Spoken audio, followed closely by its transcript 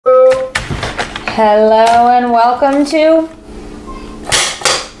Hello and welcome to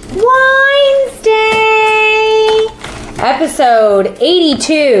Winesday, episode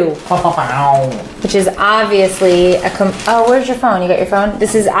 82, which is obviously oh, where's your phone? You got your phone?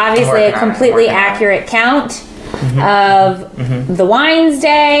 This is obviously a completely accurate count of the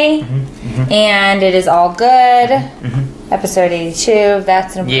Winesday, and it is all good. Episode 82,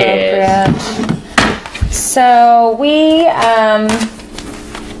 that's inappropriate. Yes. So we,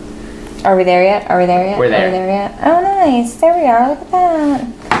 are we there yet? We're there. Are we there yet? Oh, nice. There we are. Look at that.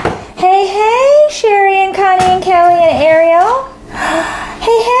 Hey, Sherry and Connie and Kelly and Ariel.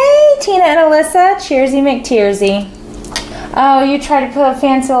 Hey, Tina and Alyssa. Cheersy McTearsy. Oh, you tried to put a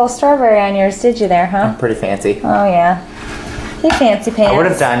fancy little strawberry on yours, did you there, huh? I'm pretty fancy. Oh, yeah. You fancy pants. I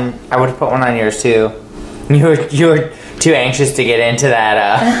would have put one on yours, too. You were too anxious to get into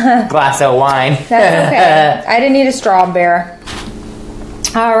that glass of wine. That's okay. I didn't need a strawberry.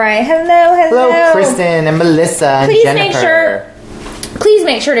 All right. Hello, Kristen and Melissa and Jennifer. Please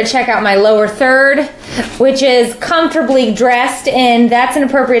make sure to check out my lower third, which is comfortably dressed in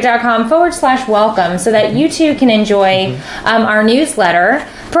that'sinappropriate.com/welcome, so that you too can enjoy our newsletter.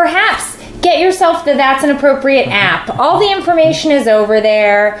 Perhaps get yourself the That's Inappropriate app. All the information is over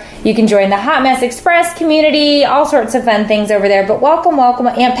there. You can join the Hot Mess Express community, all sorts of fun things over there. But welcome.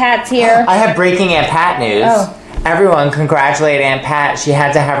 Aunt Pat's here. I have breaking Aunt Pat news. Oh. Everyone, congratulate Aunt Pat. She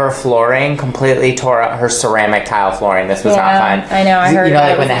had to have her flooring completely tore up, her ceramic tile flooring. This was not fun. I know, I heard. You know,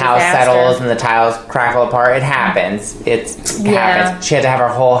 like when the house settles and the tiles crackle apart, it happens. It happens. She had to have her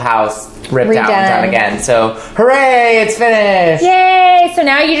whole house ripped out and done again. So, hooray, it's finished. Yay! So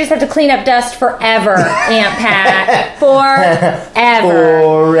now you just have to clean up dust forever, Aunt Pat.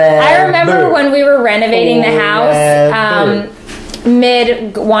 Forever. I remember when we were renovating the house,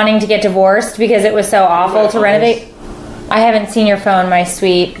 mid wanting to get divorced because it was so awful to renovate. I haven't seen your phone, my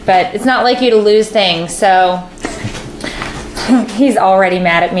sweet, but it's not like you to lose things, so he's already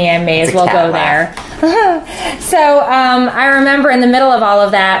mad at me. I may as well go there. So I remember in the middle of all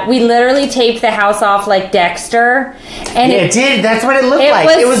of that, we literally taped the house off like Dexter, and it did. That's what it looked like.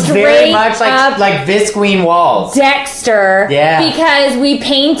 It was very much like visqueen walls. Dexter, because we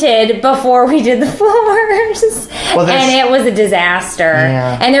painted before we did the floors, and it was a disaster.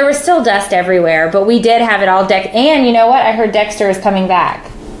 Yeah. And there was still dust everywhere, but we did have it all decked. And you know what? I heard Dexter is coming back.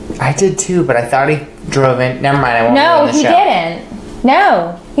 I did too, but I thought he drove in. Never mind. I won't. No, he didn't.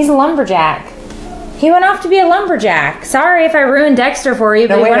 No, he's a lumberjack. He went off to be a lumberjack. Sorry if I ruined Dexter for you.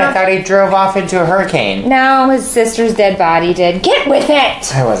 No, wait, I thought he drove off into a hurricane. No, his sister's dead body did. Get with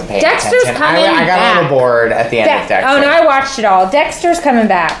it! I wasn't paying Dexter's attention. coming back. I got a little bored at the end of Dexter. Oh, no, I watched it all. Dexter's coming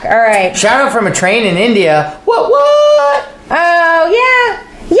back. All right. Shout out from a train in India. What? Oh, yeah.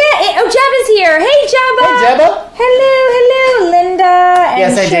 Yeah, Jabba's here. Hey, Jabba. Hey, Jabba. Hello, Linda and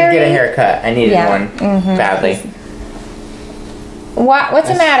yes, I Sherry. did get a haircut. I needed one badly. What's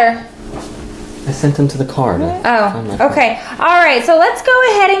the matter? I sent him to the car. Oh, okay. All right, so let's go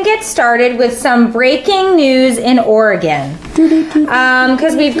ahead and get started with some breaking news in Oregon.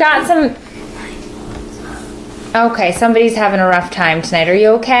 Because we've got some... Okay, somebody's having a rough time tonight. Are you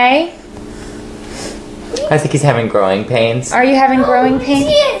okay? I think he's having growing pains. Are you having growing pains?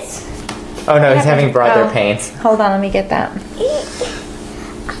 Yes. Oh, no, he's having brother pains. Hold on, let me get that.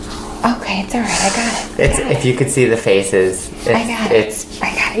 Okay, it's all right. I got it. If you could see the faces, I got it.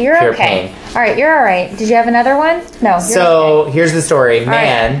 You're pure okay. pain. All right, you're all right. Did you have another one? No. So here's the story.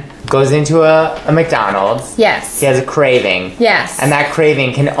 Man goes into a McDonald's. Yes. He has a craving. Yes. And that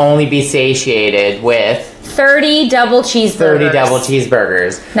craving can only be satiated with 30 double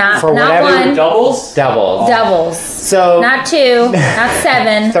cheeseburgers. Not one. Doubles. So not 2, not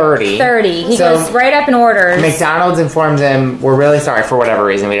 7. 30. He goes right up in orders. McDonald's informs him, we're really sorry for whatever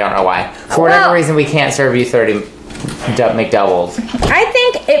reason. We don't know why. For whatever reason, we can't serve you 30 McDoubles. I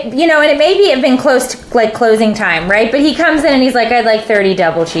think and it maybe have been close to like closing time, right? But he comes in and he's like, I'd like 30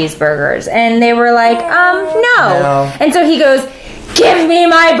 double cheeseburgers, and they were like, no. And so he goes, give me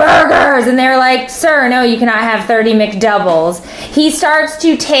my burgers, and they're like, sir, no, you cannot have 30 McDoubles. He starts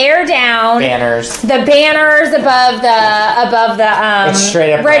to tear down the banners above the it's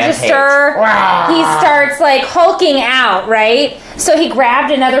straight up register. Wow. He starts like hulking out, right? So he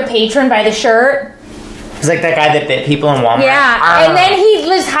grabbed another patron by the shirt. He's like that guy that bit people in Walmart. Yeah, and then he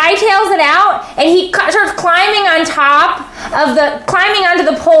just hightails it out, and he starts climbing onto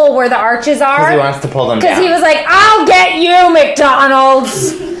the pole where the arches are. Because he wants to pull them down. Because he was like, I'll get you,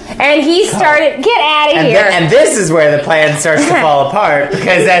 McDonald's. And he started, get out of here. And this is where the plan starts to fall apart,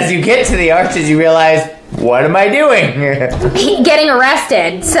 because as you get to the arches, you realize what am I doing? Getting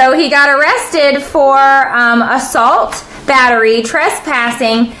arrested. So he got arrested for assault, battery,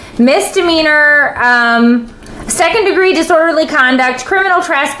 trespassing, misdemeanor, second-degree disorderly conduct, criminal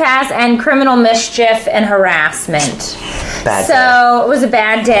trespass, and criminal mischief and harassment. It was a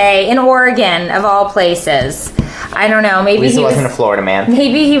bad day in Oregon, of all places. I don't know. Maybe he wasn't a Florida man.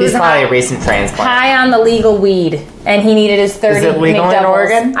 Maybe he's probably a recent transplant. High on the legal weed, and he needed his 30 Is it legal McDoubles. in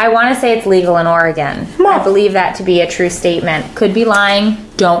Oregon? I want to say it's legal in Oregon. I believe that to be a true statement. Could be lying.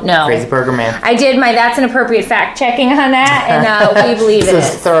 Don't know. Crazy burger man. I did my That's Inappropriate fact checking on that, and we believe it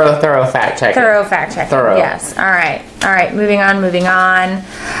is. Thorough fact checking. Thorough fact checking. Thorough. Yes. All right. Moving on.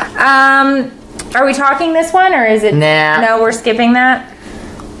 Are we talking this one, or is it? Nah. No, we're skipping that.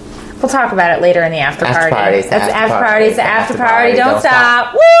 We'll talk about it later in the after party. After party. Don't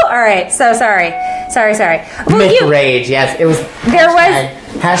stop. Woo! All right. So sorry. McRage. Yes, it was.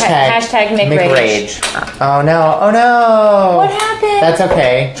 Hashtag McRage. Oh no! What happened? That's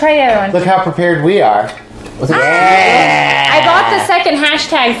okay. Try the other one. Look how prepared we are. Yeah. I bought the second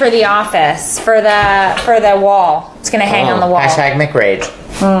hashtag for the office for the wall. It's gonna hang on the wall. Hashtag McRage.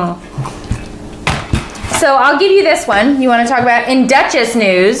 So I'll give you this one. You want to talk about in Duchess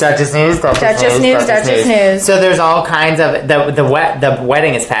news? Duchess news. So there's all kinds of the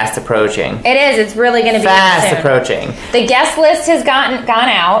wedding is fast approaching. It is. It's really going to be fast approaching. The guest list has gone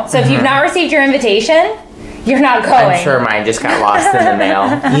out. So if you've not received your invitation, you're not going. I'm sure mine just got lost in the mail.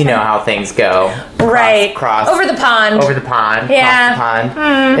 You know how things go. Cross over the pond. Yeah. Across the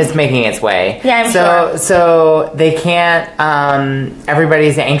pond. It's making its way. Yeah, I'm sure. So they can't.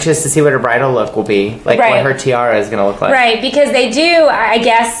 Everybody's anxious to see what her bridal look will be, like what her tiara is going to look like. Right, because they do, I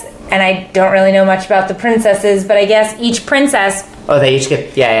guess, and I don't really know much about the princesses, but I guess each princess. Oh, they each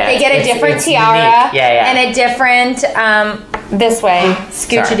get They get a different tiara. And a different. This way,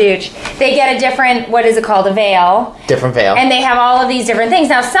 scooch-a-dooch. They get a different, what is it called, a veil. Different veil. And they have all of these different things.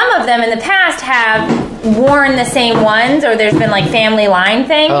 Now, some of them in the past have worn the same ones, or there's been like family line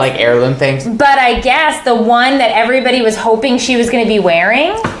things. Oh, like heirloom things? But I guess the one that everybody was hoping she was going to be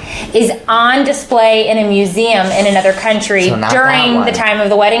wearing is on display in a museum in another country during the time of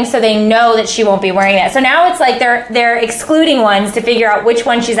the wedding, so they know that she won't be wearing that. So now it's like they're excluding ones to figure out which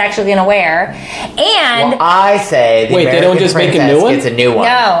one she's actually going to wear. And I say the American they don't just make a new one? Gets a new one.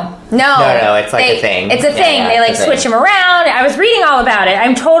 No, it's like a thing. It's a thing. They like switch them around. I was reading all about it.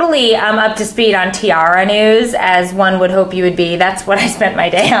 I'm totally up to speed on tiara news, as one would hope you would be. That's what I spent my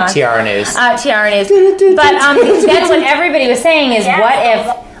day on. Tiara news. Tiara news. But then what everybody was saying is,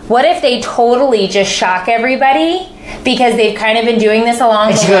 what if they totally just shock everybody because they've kind of been doing this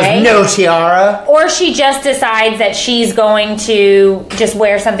along the way? She goes, no tiara. Or she just decides that she's going to just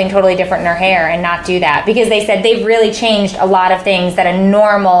wear something totally different in her hair and not do that. Because they said they've really changed a lot of things that a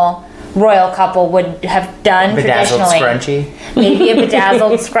normal royal couple would have done bedazzled traditionally. Scrunchie. Maybe a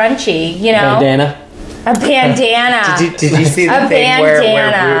bedazzled scrunchie, you know? A bandana. Did you see the thing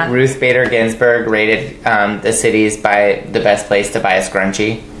where Ruth Bader Ginsburg rated the cities by the best place to buy a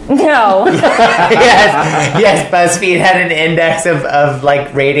scrunchie? No. yes. BuzzFeed had an index of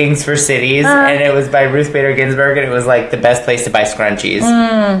like ratings for cities, and it was by Ruth Bader Ginsburg, and it was like the best place to buy scrunchies.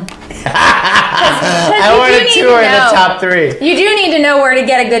 I want to tour the top 3. You do need to know where to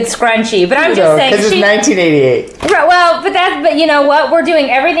get a good scrunchie, but I'm just saying because it's 1988. Well, but you know what we're doing.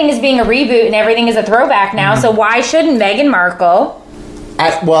 Everything is being a reboot, and everything is a throwback now. So why shouldn't Meghan Markle?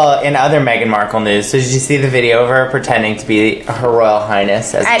 In other Meghan Markle news, so did you see the video of her pretending to be Her Royal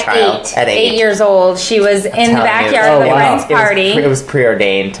Highness as a child? At 8 years old. She was in the backyard of a friend's party. It was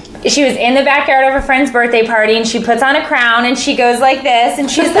preordained. She was in the backyard of a friend's birthday party, and she puts on a crown, and she goes like this, and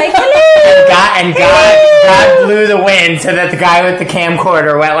she's like, hello! God blew the wind so that the guy with the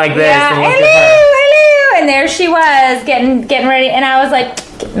camcorder went like this and looked at her. And there she was, getting ready, and I was like,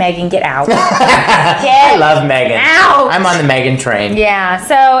 Meghan, get out. I love Meghan. Out. I'm on the Meghan train. Yeah,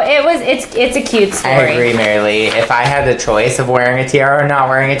 so it's a cute story. I agree, Mary Lee. If I had the choice of wearing a tiara or not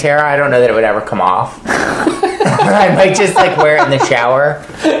wearing a tiara, I don't know that it would ever come off. I might just like wear it in the shower.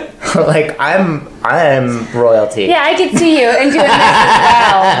 Like I'm royalty. Yeah, I could see you and doing this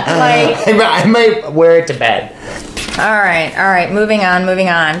as well. Like I might wear it to bed. All right. Moving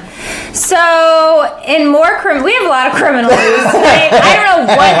on. So, in more we have a lot of criminal news. I don't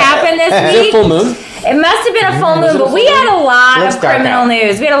know what happened this week. Is it full moon? It must have been a full moon, but we had a lot of criminal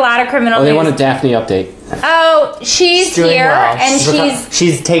news. We had a lot of criminal news. They want a Daphne update. Oh, she's here, well. and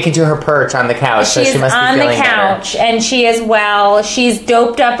she's taken to her perch on the couch, so she must be feeling better. She's on the couch, and she is well. She's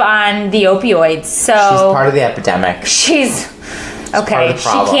doped up on the opioids, so she's part of the epidemic. Okay, she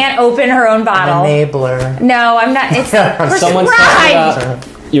can't open her own bottle. An enabler. No, I'm not. It's someone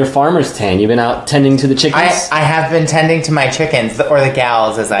your farmer's tan? You've been out tending to the chickens? I have been tending to my chickens, or the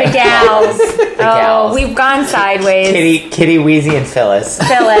gals, as I The gals. Oh, we've gone sideways. Kitty, Wheezy, and Phyllis.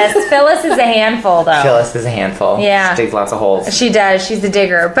 Phyllis is a handful, though. Phyllis is a handful. Yeah. She digs lots of holes. She does. She's a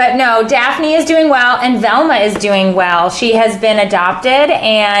digger. But no, Daphne is doing well, and Velma is doing well. She has been adopted,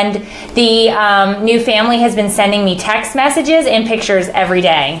 and the new family has been sending me text messages and pictures every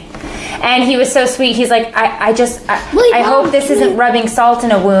day. And he was so sweet. He's like, I hope this isn't rubbing salt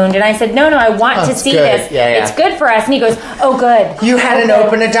in a wound. And I said, no, I want to see good. this. Yeah. It's good for us. And he goes, oh, good. You had an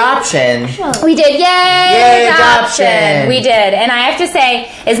open adoption. We did. Yay, adoption. We did. And I have to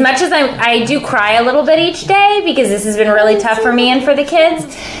say, as much as I do cry a little bit each day, because this has been really tough for me and for the kids,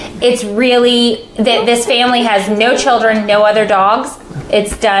 it's really, that this family has no children, no other dogs.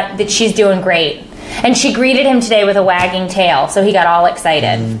 It's done, that she's doing great. And she greeted him today with a wagging tail, so he got all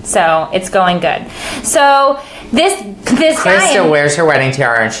excited. So it's going good. So this Krista guy wears her wedding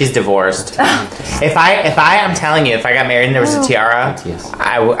tiara and she's divorced. I'm telling you, if I got married and there was a tiara,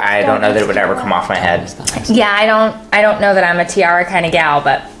 I don't know that it would ever come off my head. Yeah, I don't know that I'm a tiara kind of gal,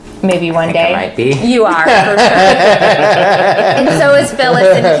 but maybe one day. I might be. You are, for sure. And so is Phyllis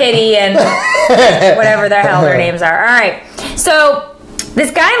and Kitty and whatever the hell their names are. All right. So this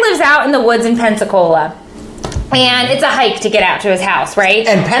guy lives out in the woods in Pensacola. And it's a hike to get out to his house, right?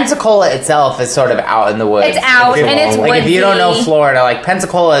 And Pensacola itself is sort of out in the woods. It's out, and it's like woodsy. if you don't know Florida, like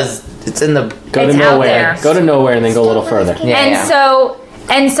Pensacola it's in the Go to It's out nowhere. there. Go to nowhere and then go a little further. So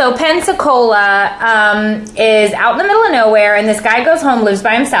Pensacola is out in the middle of nowhere, and this guy goes home, lives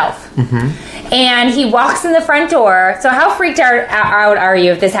by himself. Mm-hmm. And he walks in the front door. So how freaked out are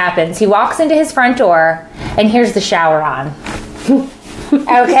you if this happens? He walks into his front door, and here's the shower on.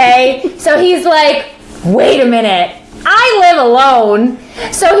 Okay? So he's like, wait a minute. I live alone.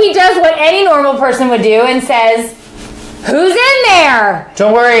 So he does what any normal person would do and says, who's in there?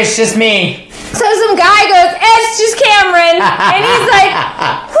 Don't worry, it's just me. So some guy goes, it's just Cameron. And he's like,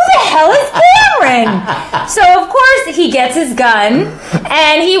 who the hell is Cameron? So of course he gets his gun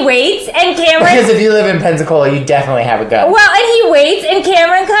and he waits, and Cameron... Because if you live in Pensacola, you definitely have a gun. Well, and he waits, and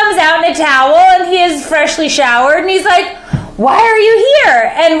Cameron comes out in a towel, and he is freshly showered, and he's like, why are you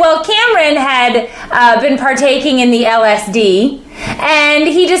here? And well, Cameron had been partaking in the LSD, and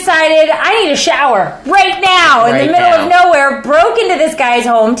he decided, I need a shower right now in the middle of nowhere, broke into this guy's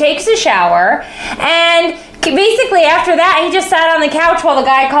home, takes a shower, and basically after that, he just sat on the couch while the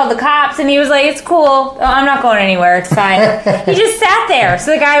guy called the cops, and he was like, it's cool. Oh, I'm not going anywhere. It's fine. He just sat there.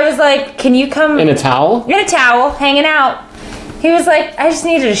 So the guy was like, can you come... In a towel? In a towel, hanging out. He was like, I just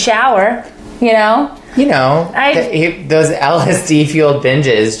needed a shower, you know? You know, those LSD-fueled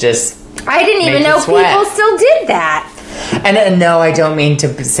binges just... I didn't even know people still did that. And no, I don't mean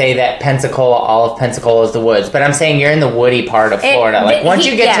to say that all of Pensacola is the woods, but I'm saying you're in the woody part of Florida. Once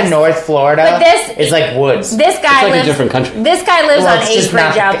you get to North Florida, it's like woods. This guy lives like a different country. This guy lives on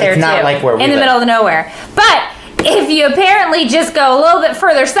acreage out there, it's not like where we in the live. middle of nowhere. But if you apparently just go a little bit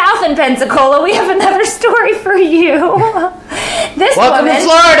further south in Pensacola, we have another story for you. Welcome to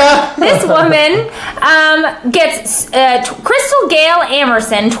Florida. This woman gets Crystal Gail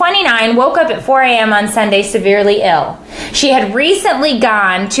Amerson, 29, woke up at 4 a.m. on Sunday severely ill. She had recently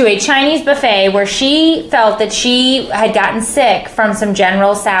gone to a Chinese buffet where she felt that she had gotten sick from some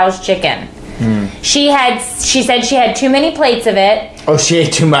General Tso's chicken. She said she had too many plates of it. Oh, she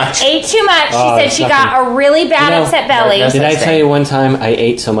ate too much. She said she got a really bad upset belly. Did I tell you one time I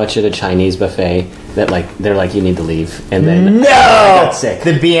ate so much at a Chinese buffet that they're like, you need to leave, and then I got sick.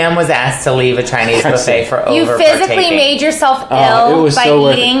 The BM was asked to leave a Chinese buffet for over. You physically made yourself ill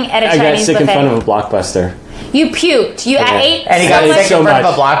by eating at a Chinese buffet. I got sick in front of a Blockbuster. You puked. You ate and he got sick in front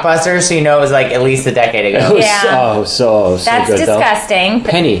of a Blockbuster, so you know it was like at least a decade ago. It was so That's good, disgusting.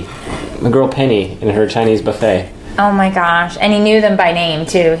 Penny. My girl Penny in her Chinese buffet. Oh my gosh. And he knew them by name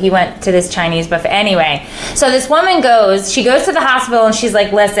too. He went to this Chinese buffet. Anyway, so this woman goes to the hospital, and she's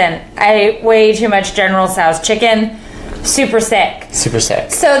like, listen, I ate way too much General Tso's chicken. Super sick.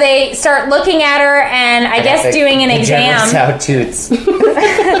 So they start looking at her, and I guess doing an exam. General Tso toots.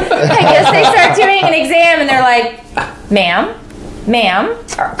 I guess they start doing an exam, and they're like, ma'am,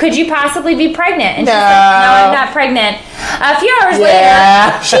 could you possibly be pregnant? And she's like, no, I'm not pregnant. A few hours later,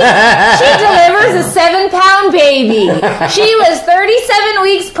 she delivers a 7-pound baby. She was 37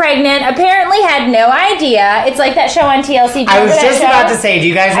 weeks pregnant, apparently had no idea. It's like that show on TLC. I was just about to say, do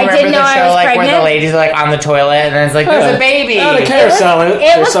you guys remember the show where the ladies are like on the toilet and it's like, there's a baby? Oh, the carousel.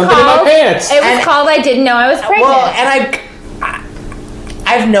 There's something in my pants. It was called I Didn't Know I Was Pregnant. Well, and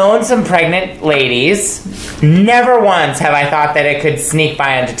I've known some pregnant ladies. Never once have I thought that it could sneak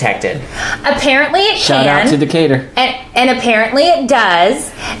by undetected. Apparently it Shout can. out to Decatur. And apparently it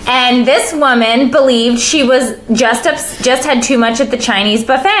does. And this woman believed she was just had too much at the Chinese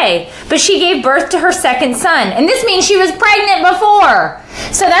buffet. But she gave birth to her second son. And this means she was pregnant before.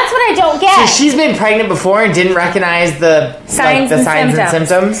 So that's what I don't get. So she's been pregnant before and didn't recognize the signs and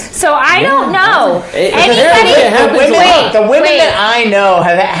symptoms? So I don't know. The women that I know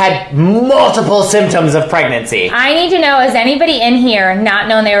have had multiple symptoms of pregnancy. I need to know, has anybody in here not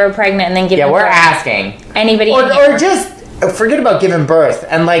known they were pregnant and then given birth? Yeah, we're asking. Anybody in Or here? just forget about giving birth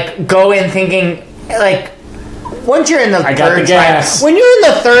and like go in thinking like once you're in the third trimester. When you're in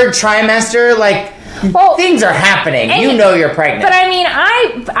the third trimester, like things are happening. You know you're pregnant. But I mean,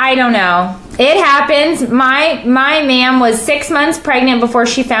 I don't know. It happens. My ma'am was 6 months pregnant before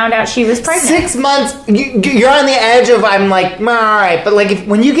she found out she was pregnant. 6 months? You're on the edge of, I'm like, all right. But like,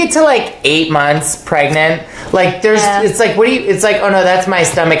 when you get to like 8 months pregnant, like it's like, it's like, oh no, that's my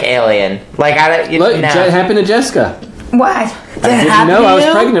stomach alien. Like, Look, it happened to Jessica. What? I didn't know I was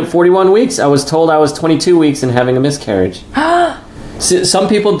pregnant 41 weeks. I was told I was 22 weeks and having a miscarriage. Some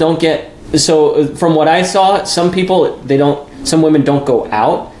people don't get... So, from what I saw, some women don't go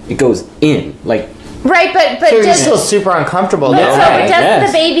out. It goes in. Like... Right, but so you're still super uncomfortable. But does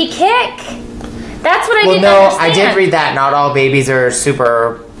the baby kick? That's what I didn't understand. Well, no, I did read that. Not all babies are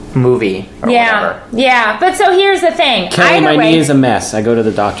super movie or whatever. Yeah, but so here's the thing. Kelly, my knee is a mess. I go to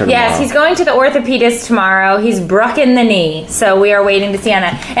the doctor tomorrow. Yes, he's going to the orthopedist tomorrow. He's broken the knee, so we are waiting to see on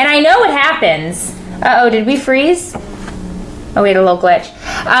that. And I know what happens. Uh-oh, did we freeze? Oh, we had a little glitch.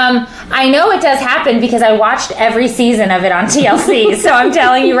 I know it does happen because I watched every season of it on TLC. So I'm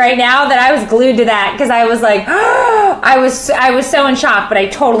telling you right now that I was glued to that because I was like, I was so in shock, but I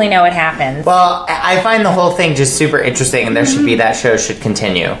totally know it happens. Well, I find the whole thing just super interesting, and there should be that show should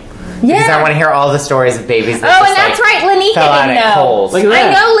continue. Yeah. Because I want to hear all the stories of babies that and that's right. Lanika didn't know.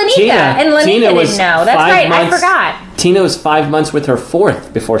 I know Lanika, and Lanika didn't know. That's right. I forgot. Tina was 5 months with her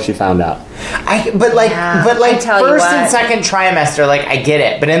fourth before she found out. But first and second trimester, like I get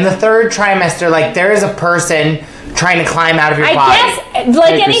it. But in the third trimester, like there is a person trying to climb out of your body. I guess,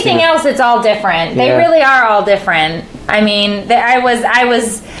 like anything else, it's all different. They really are all different. I mean, I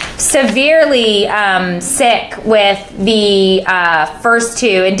was severely sick with the first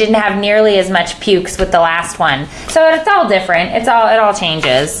two and didn't have nearly as much pukes with the last one. So it's all different. It all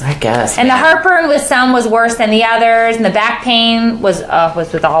changes. I guess. And the heartburn with some was worse than the others, and the back pain was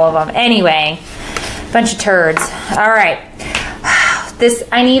with all of them. Anyway, bunch of turds. All right.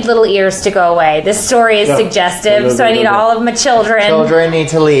 I need little ears to go away. This story is suggestive, so I need all of my children. Children need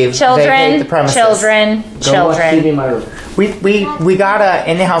to leave. Vacate the premises. Children. We got an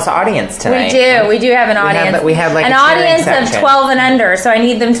in-house audience tonight. We do have an audience. We have like an audience of 12 and under, so I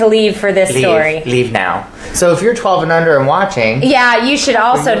need them to leave for this story. Leave now. So if you're 12 and under and watching... Yeah, you should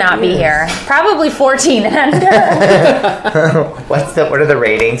also not be here. Probably 14 and under. What are the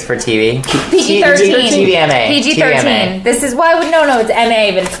ratings for TV? PG-13. TVMA. PG-13. This is why it's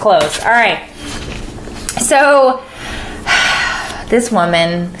MA, but it's close. All right. So, this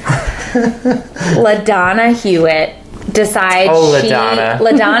woman, LaDonna Hewitt, decides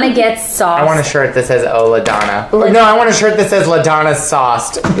LaDonna gets sauced. I want a shirt that says LaDonna. No, I want a shirt that says LaDonna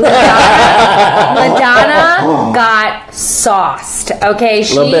sauced. LaDonna got sauced. Okay,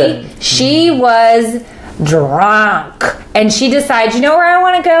 she was drunk, and she decides, you know where I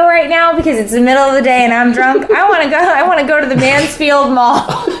want to go right now because it's the middle of the day and I'm drunk. I want to go to the Mansfield Mall.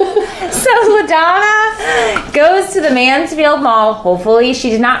 So LaDonna goes to the Mansfield Mall. Hopefully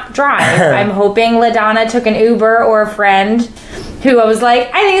she did not drive. I'm hoping LaDonna took an Uber or a friend who I was like,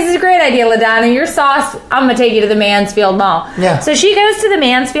 I think this is a great idea, LaDonna. You're sauced. I'm gonna take you to the Mansfield Mall. Yeah. So she goes to the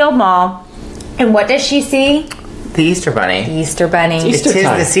Mansfield Mall, and what does she see? The Easter Bunny. The Easter Bunny. It is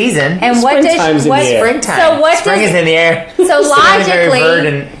the season. And what does she... Springtime. So what Spring is in the air. So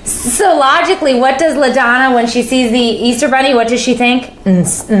logically, what does LaDonna, when she sees the Easter Bunny, what does she think?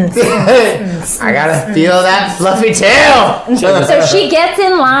 I gotta feel that fluffy tail. So she gets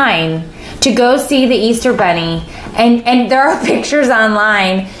in line to go see the Easter Bunny, and there are pictures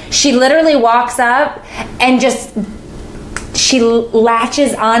online. She literally walks up and she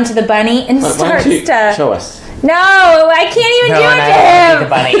latches onto the bunny and starts to... Show us. No, I can't even do it to him.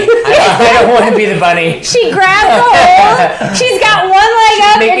 I don't want to be the bunny. She grabs a hold. She's got one leg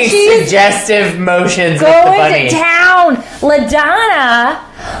up and she's suggestive motions with the bunny. Going to town. LaDonna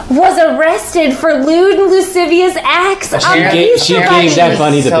was arrested for lewd and lascivious acts on the Easter Bunny. She gave that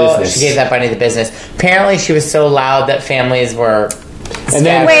bunny the business. She gave that bunny the business. Apparently, she was so loud that families were.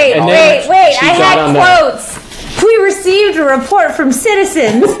 Wait! I had quotes We received a report from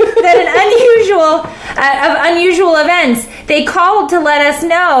citizens that unusual events. They called to let us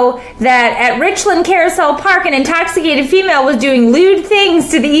know that at Richland Carousel Park, an intoxicated female was doing lewd things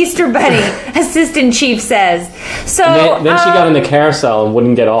to the Easter Bunny, Assistant Chief says. So then she got in the carousel and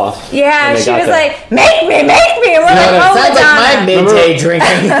wouldn't get off. Yeah, she was like, make me. And we're sounds like my midday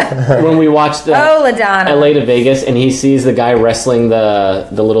drinking. When we watched LaDonna. LA to Vegas, and he sees the guy wrestling the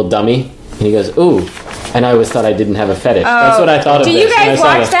little dummy, and he goes, ooh. And I always thought I didn't have a fetish. That's what I thought of. Do you guys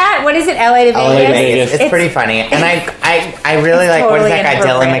watch that? What is it, LA to Vegas? LA to Vegas. It's pretty funny. And I really like, what is that guy,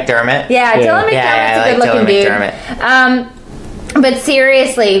 Dylan McDermott? Yeah, Dylan McDermott's a good-looking dude. But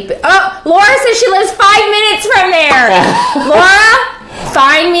seriously, Laura says she lives 5 minutes from there. Laura,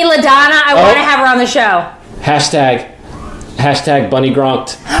 find me LaDonna. I want to have her on the show. Hashtag Bunny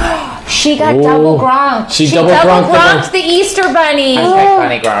Gronked. She got double gronked. She double gronked the Easter Bunny. Hashtag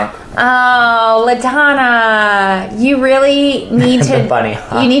Bunny Gronk. Oh, LaDonna, you really need to. Bunny,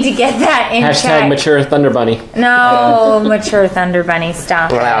 huh? You need to get that in Hashtag check. Mature Thunder Bunny. No, mature Thunder Bunny.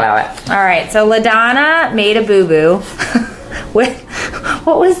 Stop. All right, so LaDonna made a boo boo.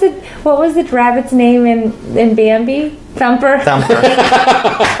 What was the rabbit's name in Bambi? Thumper.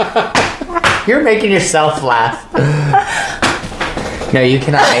 You're making yourself laugh. No, you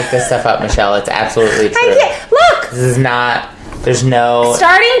cannot make this stuff up, Michelle. It's absolutely true. I can't. Look. This is not. There's no...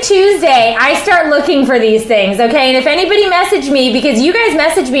 Starting Tuesday, I start looking for these things, okay? And if anybody message me, because you guys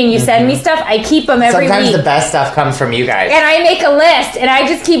message me and you send me stuff, I keep them every week. Sometimes the best stuff comes from you guys. And I make a list, and I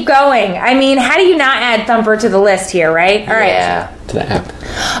just keep going. I mean, how do you not add Thumper to the list here, right? All right. Yeah. To the app.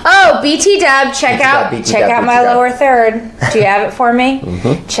 Oh, BT Dub, check out my lower third. Do you have it for me?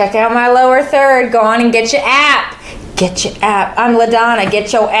 Mm-hmm. Check out my lower third. Go on and get your app. Get your app. I'm LaDonna.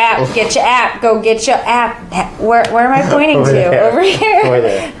 Get your app. Get your app. Go get your app. Where am I pointing over to? There. Over here. Over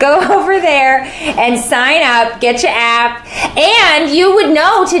there. Go over there and sign up. Get your app. And you would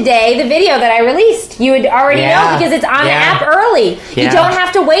know today the video that I released. You would already know because it's on the app early. Yeah. You don't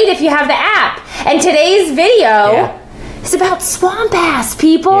have to wait if you have the app. And today's video... It's about swamp ass,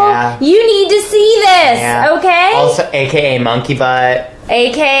 people. Yeah. You need to see this, okay? Also, a.k.a. monkey butt.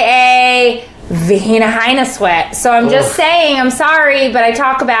 A.k.a. Vagina Heina sweat. So I'm just saying, I'm sorry, but I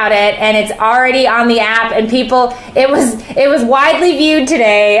talk about it, and it's already on the app, and people, it was widely viewed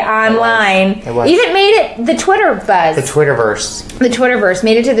today online. It was. Even made it the Twitter buzz. The Twitterverse. The Twitterverse.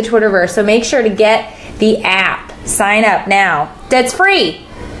 Made it to the Twitterverse. So make sure to get the app. Sign up now. That's free.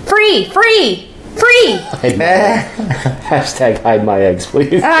 Free. Hashtag hide my eggs,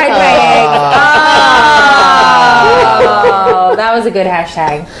 please. Hide my eggs. Oh, that was a good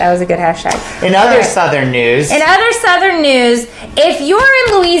hashtag. In other Southern news, if you're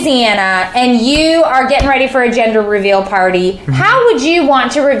in Louisiana and you are getting ready for a gender reveal party, how would you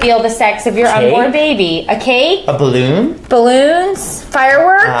want to reveal the sex of your unborn baby? A cake? A balloon? Balloons?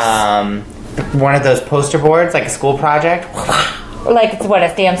 Fireworks? One of those poster boards, like a school project. Like it's what,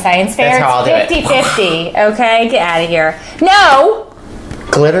 a damn science fair? That's how I'll do it. 50-50. Okay, get out of here. No!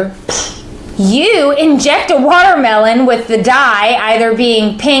 Glitter? You inject a watermelon with the dye either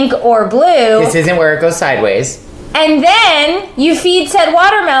being pink or blue. This isn't where it goes sideways. And then you feed said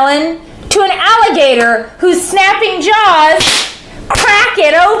watermelon to an alligator who's snapping jaws, crack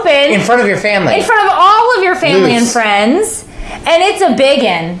it open. In front of your family. In front of all of your family and friends. And it's a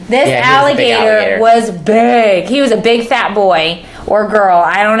biggin'. This alligator was big. He was a big fat boy or girl.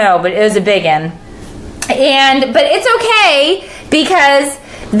 I don't know, but it was a biggin'. But it's okay because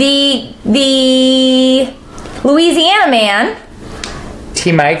the Louisiana man,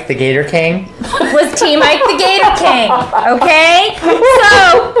 T. Mike, the Gator King, was T. Mike, the Gator King. Okay,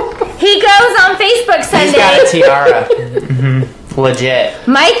 so he goes on Facebook Sunday. He's got a tiara. Legit.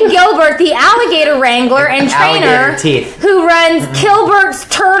 Mike Gilbert, the alligator wrangler and trainer who runs Kilbert's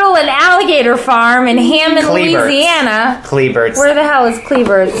Turtle and Alligator Farm in Hammond, Louisiana. Klebert's. Where the hell is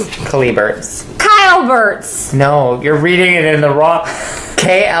Klebert's? Klebert's. Kylebert's. No, you're reading it in the wrong...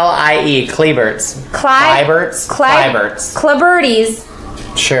 K-L-I-E. Klebert's. Klebert's. Klebert's.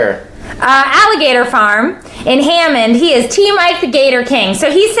 Sure. Alligator Farm in Hammond. He is T. Mike the Gator King. So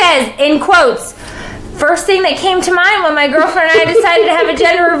he says, in quotes, first thing that came to mind when my girlfriend and I decided to have a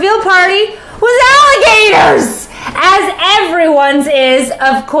gender reveal party was alligators! As everyone's is,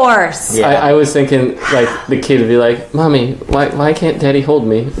 of course. Yeah. I was thinking, like, the kid would be like, Mommy, why can't Daddy hold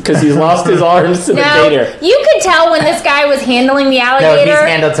me? Because he's lost his arms to the gator. You could tell when this guy was handling the alligator he's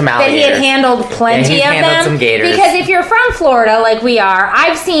handled some alligators. that he had handled plenty of them. Some gators. Because if you're from Florida, like we are,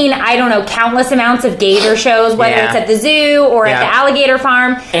 I've seen, I don't know, countless amounts of gator shows, whether it's at the zoo or at the alligator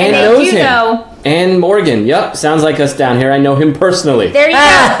farm. And knows him. And Morgan, sounds like us down here. I know him personally. There you go.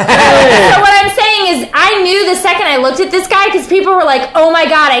 So what I'm saying thing is, I knew the second I looked at this guy, because people were like, oh my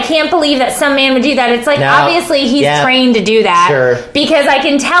God, I can't believe that some man would do that. It's like, obviously he's trained to do that. Sure. Because I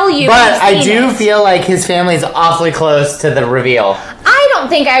can tell you. But I do feel like his family is awfully close to the reveal. I don't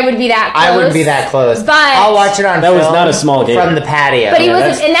think I would be that close. I wouldn't be that close. But I'll watch it on That film was not a small gator. from the patio. But he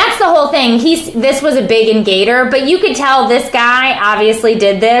was, and that's the whole thing. This was a big in gator, but you could tell this guy obviously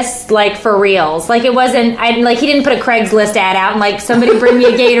did this like for reals. Like it wasn't, he didn't put a Craigslist ad out and like, somebody bring me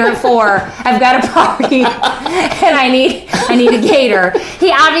a gator at 4. I've got a party and I need a gator.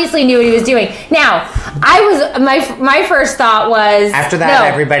 He obviously knew what he was doing. Now, my first thought was after that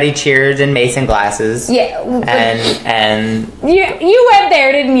everybody cheered in mason glasses. Yeah, and you went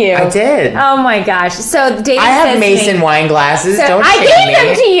there, didn't you? I did. Oh my gosh! So Dave, I have mason wine glasses. So don't I shame gave me.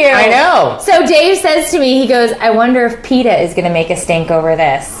 them to you. I know. So Dave says to me, he goes, "I wonder if PETA is going to make a stink over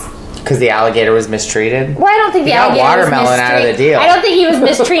this." Because the alligator was mistreated. Well, I don't think the got alligator watermelon was out of the mistreated. deal. I don't think he was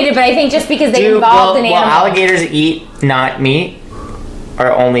mistreated, but I think just because they involved an animal. Will alligators eat not meat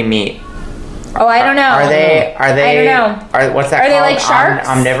or only meat? Oh, I don't know. Are they? I don't know. What's that Are called? they like sharks?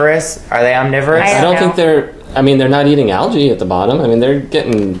 Omnivorous? Are they omnivorous? I don't think they're. I mean, they're not eating algae at the bottom. I mean, they're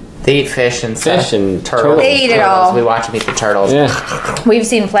getting. They eat fish and stuff. Fish and turtles. They eat it all. We watch them eat the turtles. Yeah. We've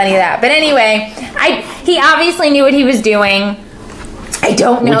seen plenty of that. But anyway, he obviously knew what he was doing. I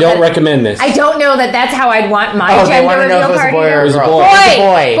don't know. We don't recommend this. I don't know that that's how I'd want my they gender want to know reveal if it was a party. boy or a girl. Boy. It's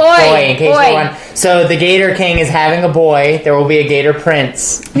a boy. In case Boy. you want. So the Gator King is having a boy. There will be a Gator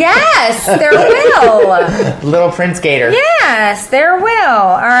Prince. Yes, there will. Little Prince Gator. Yes, there will.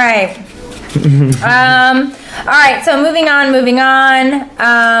 All right. All right. So moving on.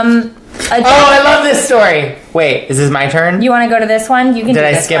 I love this story. Wait, is this my turn? You want to go to this one? You can. Did do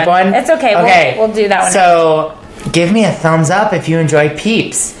I this skip one? one? It's okay. Okay. We'll do that one. So, give me a thumbs up if you enjoy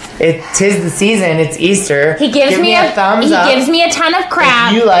Peeps. Tis the season. It's Easter. He gives me a thumbs up. He gives me a ton of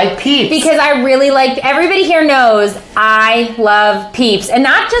crap. If you like Peeps. Because I really like. Everybody here knows I love Peeps, and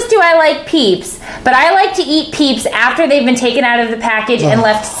not just do I like Peeps, but I like to eat Peeps after they've been taken out of the package and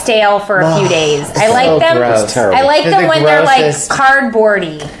left stale for a few days. I like them. Gross. I like them when they're like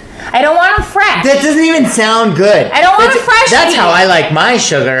cardboardy. I don't want them fresh. That doesn't even sound good. I don't want them fresh. That's how I like my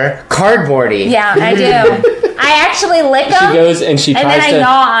sugar, cardboardy. Yeah, I do. I actually lick them. She goes and she tries and then I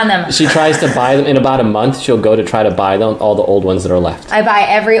gnaw on them. She tries to buy them in about a month. She'll go to try to buy them, all the old ones that are left. I buy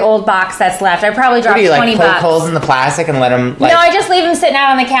every old box that's left. I probably drop What do you $20. poke holes in the plastic and let them? No, I just leave them sitting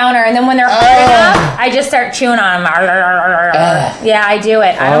out on the counter, and then when they're hard enough, I just start chewing on them. Yeah, I do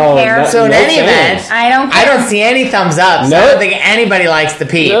it. I don't care. So in any chance. event, I don't care. I don't see any thumbs up. So Nope. I don't think anybody likes the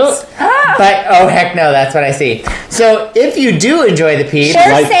Peeps. Nope. But oh heck no, that's what I see. So if you do enjoy the Peeps,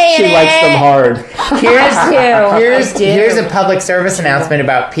 Sure. saying she likes it. them hard. here's a public service announcement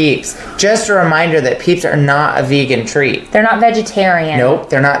about Peeps. Just a reminder that Peeps are not a vegan treat. They're not vegetarian. Nope,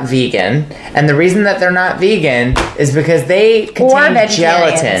 they're not vegan. And the reason that they're not vegan is because they contain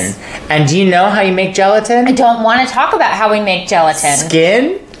vegetarians. gelatin. And do you know how you make gelatin? I don't want to talk about how we make gelatin.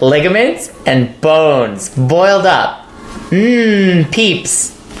 Skin, ligaments, and bones boiled up.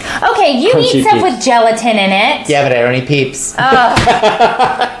 Peeps. Okay, you Crunchy eat stuff Peeps. with gelatin in it. Yeah, but I don't eat Peeps. Get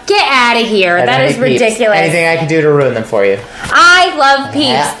out of here. I That don't is eat Peeps. ridiculous. Anything I can do to ruin them for you. I love Peeps,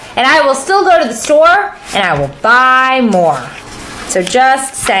 Yeah. and I will still go to the store, and I will buy more. So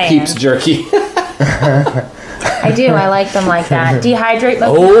just saying. Peeps jerky. I do. I like them like that. Dehydrate my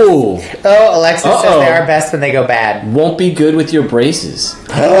Oh, Oh, Alexa says Uh-oh. they are best when they go bad. won't be good with your braces.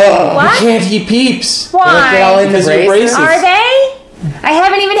 What? Can't eat Peeps. Why? They all in the Because your braces. braces. Are they? I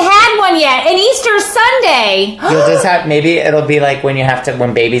haven't even had one yet. And Easter's Sunday. You'll just have, maybe it'll be like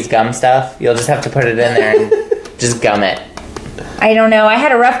when babies gum stuff, you'll just have to put it in there and just gum it. I don't know. I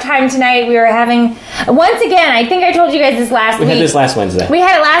had a rough time tonight. We were having, once again, I think I told you guys this last We week. had this last Wednesday. We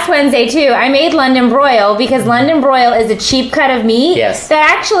had it last Wednesday too. I made London broil because London broil is a cheap cut of meat Yes.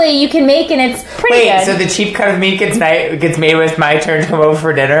 that actually you can make and it's pretty Wait, good. so the cheap cut of meat gets made when it's my turn to come over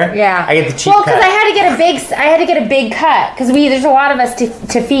for dinner? Yeah. I get the cheap well, cut. because I had to get a big cut because there's a lot of us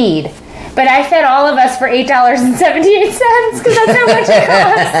to feed. But I fed all of us for $8.78 because that's how much it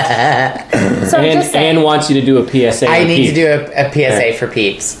costs. So I'm just saying. And wants you to do a PSA. I on need to Peeps. do a PSA for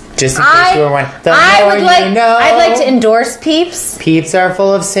Peeps. Just in case you were wondering. The I more would like. you know, I'd like to endorse Peeps. Peeps are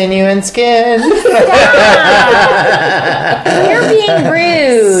full of sinew and skin. You're being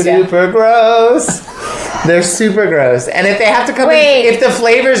rude. Super gross. They're super gross. And if they have to come Wait. in, if the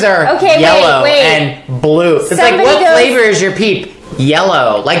flavors are Okay, yellow wait. and blue. It's like, Somebody what goes- flavor is your Peep?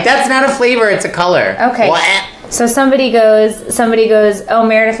 Yellow. Like, that's not a flavor, it's a color. Okay. What? So somebody goes, oh,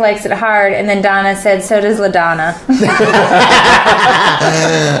 Meredith likes it hard, and then Donna said, so does LaDonna.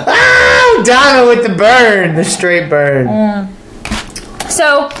 Ah, Donna with the burn. The straight burn.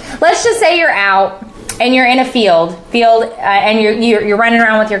 So let's just say you're out and you're in a field, and you're running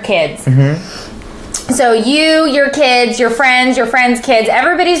around with your kids. So your kids, your friends' kids,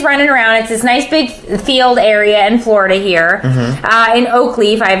 everybody's running around. It's this nice big field area in Florida here, in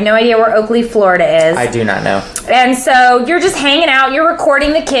Oakleaf. I have no idea where Oakleaf, Florida is. I do not know. And so you're just hanging out. You're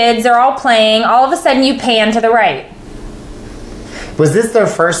recording the kids. They're all playing. All of a sudden, you pan to the right. Was this their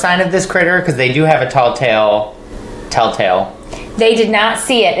first sign of this critter? Because they do have a telltale. They did not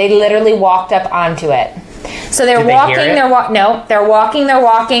see it. They literally walked up onto it. So they're walking, they're walking,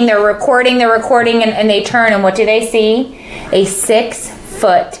 they're recording, and they turn, and what do they see? A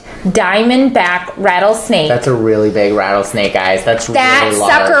 6-foot diamondback rattlesnake. That's a really big rattlesnake, guys. That really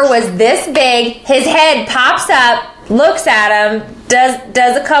large. Sucker was this big. His head pops up, looks at him,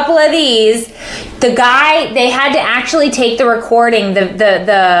 does a couple of these. The guy, they had to actually take the recording,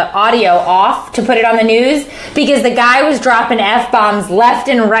 the audio off to put it on the news because the guy was dropping F-bombs left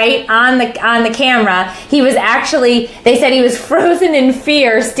and right on the camera. He was actually, they said he was frozen in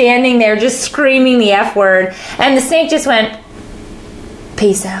fear, standing there just screaming the F word. And the snake just went,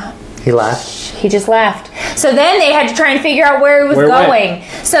 peace out. He left. He just left. So then they had to try and figure out where he was going.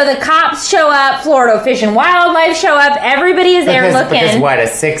 So the cops show up, Florida Fish and Wildlife show up, everybody is there looking. Because what,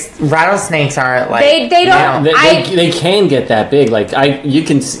 rattlesnakes aren't like... They don't... They can get that big. Like,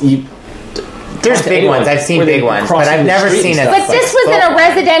 there's big ones. I've seen big ones, but I've never seen it. But this was in a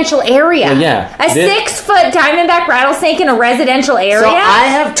residential area. Well, yeah. A 6-foot diamondback rattlesnake in a residential area? So I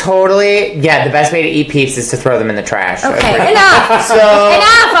have totally... Yeah, the best way to eat peeps is to throw them in the trash. Okay, enough.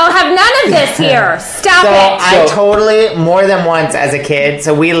 Enough. I'll have none of this here. Stop it. I totally, more than once as a kid,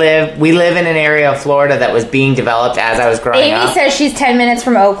 so we live in an area of Florida that was being developed as I was growing up. Amy says she's 10 minutes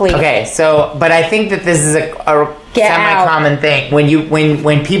from Oakley. Okay, so, but I think that this is a semi-common thing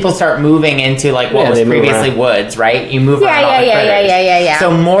when people start moving into like what was previously woods, right? You move around all the critters. Yeah.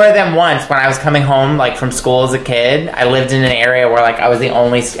 So more than once when I was coming home like from school as a kid, I lived in an area where like I was the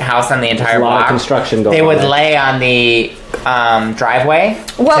only house on the entire block. A lot of construction going on. They would lay on the driveway.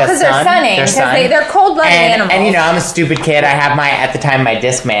 Well, because they're sunning. They're cold-blooded animals. And, you know, I'm a stupid kid. I have at the time, my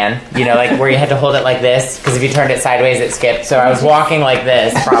Discman, you know, like where you had to hold it like this, because if you turned it sideways, it skipped. So I was walking like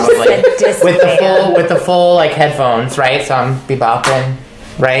this, probably, with the full, like, headphones, right? So I'm bebopping,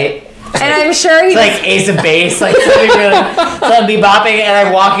 right? And I'm sure he's... like Ace of Base, like, something really... So I'm bebopping, and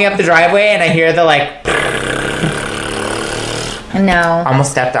I'm walking up the driveway, and I hear the, like... No.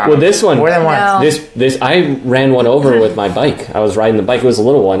 Almost stepped on. Well, this one more than once. No. This I ran one over with my bike. I was riding the bike. It was a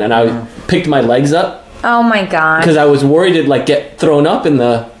little one, and I picked my legs up. Oh my god! Because I was worried it'd like get thrown up in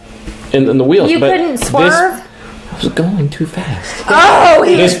the wheels. You couldn't swerve. I was going too fast. Oh,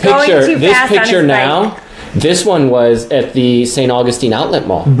 he was going too fast. This picture now. This one was at the St. Augustine Outlet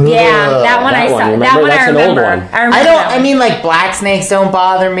Mall. Yeah, that one I saw. Remember? That one That's I remember. An old one. I mean, like black snakes don't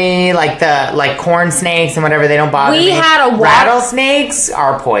bother me. Like corn snakes and whatever, they don't bother me. Rattlesnakes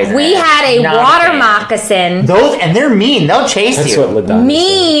are poisonous. We had a water moccasin. And they're mean. They'll chase you. That's what LaDonna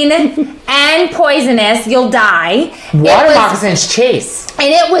mean and poisonous. You'll die. Water moccasins chase. And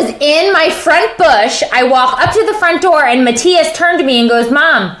it was in my front bush. I walk up to the front door, and Matthias turned to me and goes,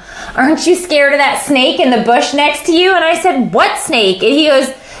 "Mom, aren't you scared of that snake in the bush next to you?" And I said, "What snake?" And he goes,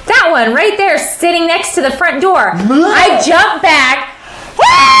 "That one right there sitting next to the front door." I jump back.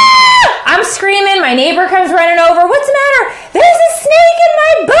 Ah! I'm screaming. My neighbor comes running over. "What's the matter?" "There's a snake in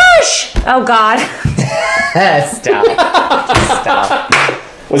my bush." Oh, God. Stop.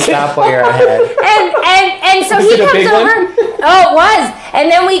 Stop while you're ahead. And so he comes over. Oh, it was.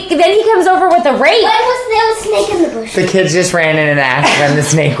 And then he comes over with a rake. Why was there a snake in the bush? The kids just ran in and asked when the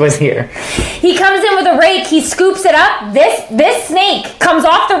snake was here. He comes in with a rake. He scoops it up. This snake comes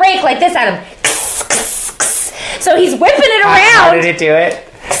off the rake like this at him. So he's whipping it around. How did it do it?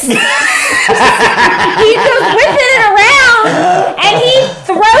 He goes whipping it around, and he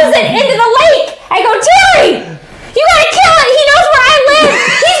throws it into the lake. I go, "Terry, you gotta kill it. He knows where I live.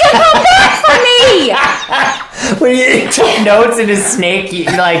 He's gonna come back for me." When he took notes in his snake,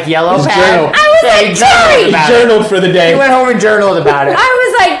 like yellow pad. Journal. I was like, "Terry!" He journaled for the day. He went home and journaled about it. I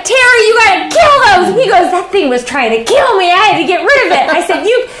was like, "Terry, you gotta kill those." He goes, "That thing was trying to kill me. I had to get rid of it." I said,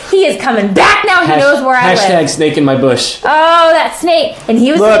 he is coming back now. He knows where I live. Hashtag snake in my bush. Oh, that snake. And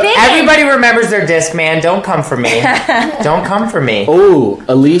he was Look, big. everybody remembers their Discman. Don't come for me. Don't come for me. Oh,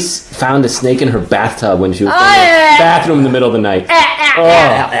 Elise found a snake in her bathtub when she was in the bathroom in the middle of the night.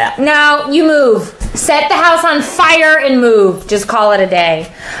 No, you move. Set the house on fire and move. Just call it a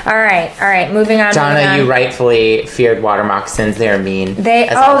day. All right. Moving on. Donna, you rightfully feared water moccasins. They're mean.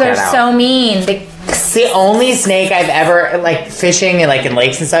 They're so mean. They It's the only snake I've ever, like, fishing and, like, in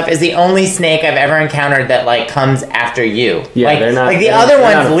lakes and stuff, is the only snake I've ever encountered that, like, comes after you. Yeah, like, they're not. Like, the other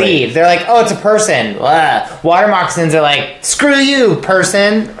ones leave. They're like, oh, it's a person. Blah. Water moccasins are like, screw you,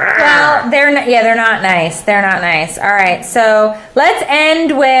 person. Well, they're not nice. They're not nice. All right, so let's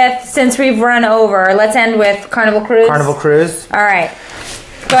end with, since we've run over, let's end with Carnival Cruise. Carnival Cruise. All right.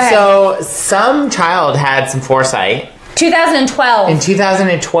 Go ahead. So, some child had some foresight. 2012. In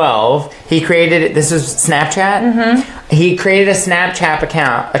 2012, he created, this is Snapchat? Mm-hmm. He created a Snapchat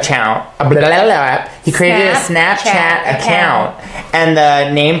account. He created a Snapchat account. And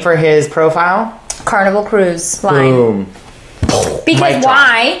the name for his profile? Carnival Cruise line. Boom. Because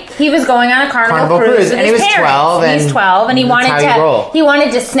why? He was going on a Carnival Cruise with and his he was parents. 12. He was 12, and he roll.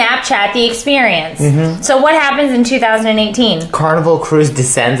 wanted to Snapchat the experience. Mm-hmm. So what happens in 2018? Carnival Cruise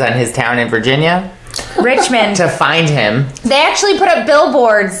descends on his town in Virginia. Richmond. To find him. They actually put up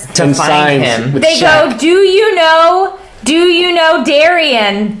billboards to find him. They go, do you know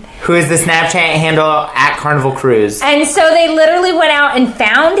Darian? Who is the Snapchat handle at Carnival Cruise. And so they literally went out and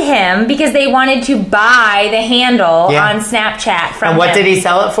found him because they wanted to buy the handle on Snapchat from him. And what did he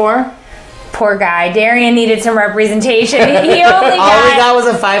sell it for? Poor guy. Darian needed some representation. He only all we got was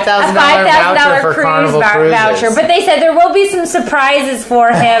a $5,000 voucher for cruise Carnival Cruises. voucher. But they said there will be some surprises for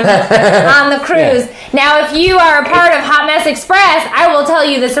him on the cruise. Yeah. Now, if you are a part of Hot Mess Express, I will tell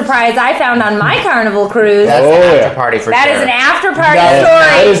you the surprise I found on my Carnival Cruise. That's an after party for That sure. is an after party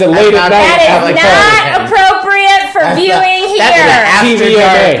story. That is a late at night. That is not appropriate for viewing here. That's an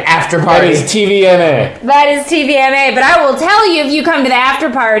TVMA. after party. That is TVMA. That is TVMA. But I will tell you, if you come to the after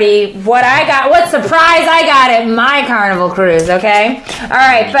party, what surprise I got at my Carnival Cruise. Okay, all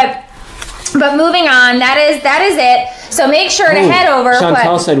right, but moving on. That is it. So make sure to head over.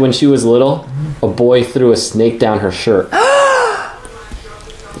 Chantal said when she was little, a boy threw a snake down her shirt.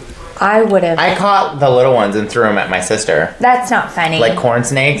 I would have. I caught the little ones and threw them at my sister. That's not funny. Like corn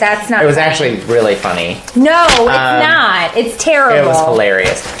snakes? That's not It was funny. actually really funny. No, it's not. It's terrible. It was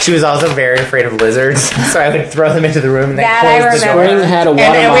hilarious. She was also very afraid of lizards, so I would throw them into the room and then That I close the door. Spring had a water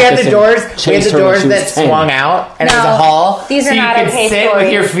And we had the doors. moccasin We had the chased her when doors she was that 10. swung out, and it was No, a hall. these are so not you could okay sit stories.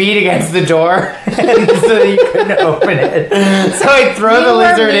 with your feet against the door, so that you couldn't open it. So I'd throw You the were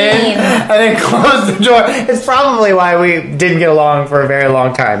lizard mean. in, and then close the door. It's probably why we didn't get along for a very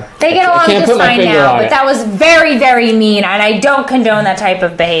long time. They get along can't just put my fine finger now, on but it. that was very, very mean, and I don't condone that type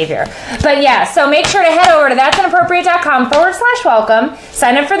of behavior. But yeah, so make sure to head over to that'sinappropriate.com/welcome,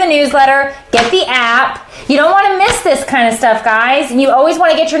 sign up for the newsletter, get the app. You don't want to miss this kind of stuff, guys. You always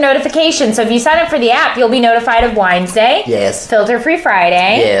want to get your notifications. So if you sign up for the app, you'll be notified of Winesday. Yes. Filter-free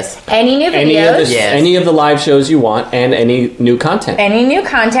Friday. Yes. Any new videos. Any of the live shows you want, and any new content. Any new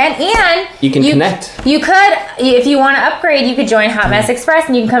content, and You can connect. You could, if you want to upgrade, you could join Hot Mess Express,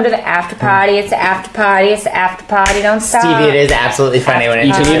 and you can come to the after party. It's the after party. It's the after party. Don't stop. Stevie, it is absolutely funny when it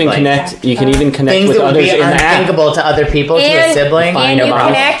You can even connect. You can even connect things with that would others be in the app. unthinkable to other people, to a sibling. And you mom.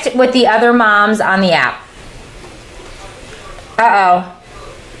 connect with the other moms on the app. Uh-oh.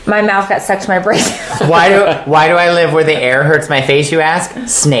 My mouth got stuck to my brain. Why do I live where the air hurts my face, you ask?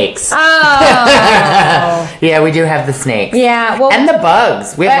 Snakes. Oh. Yeah, we do have the snakes. Yeah. Well, And the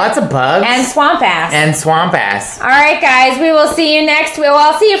bugs. We have lots of bugs. and swamp ass. And swamp ass. All right, guys. We will see you next week. Well,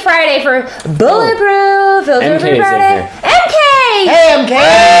 I'll see you Friday for Bulletproof Filter MK Free is in Friday. here. MK! Hey, MK!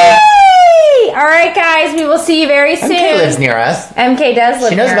 Hey! All right, guys. We will see you very soon. MK lives near us. MK does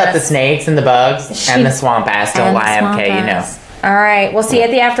live She knows near about us. the snakes and the bugs and the swamp ass. Don't And lie, swamp MK, you know. ass. All right. We'll see you at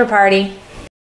the after party.